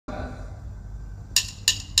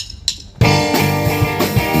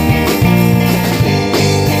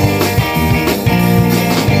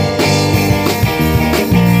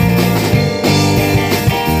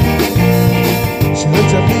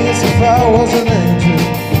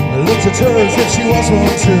at her as if she was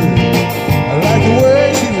one too. I like the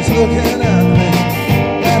way she was looking at me,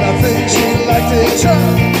 and I think she liked it too.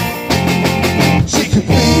 She could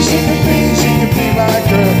be my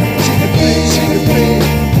girl. She could be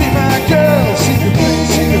my girl. She could be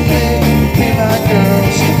my girl.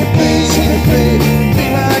 She could be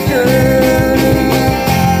my girl.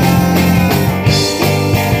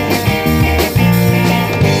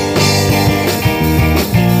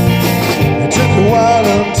 It took a while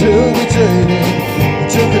until we dated. It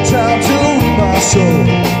took a time to read my soul.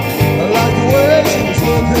 I like the way she was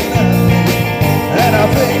looking at me, and I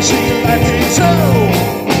think she liked it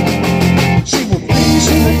too.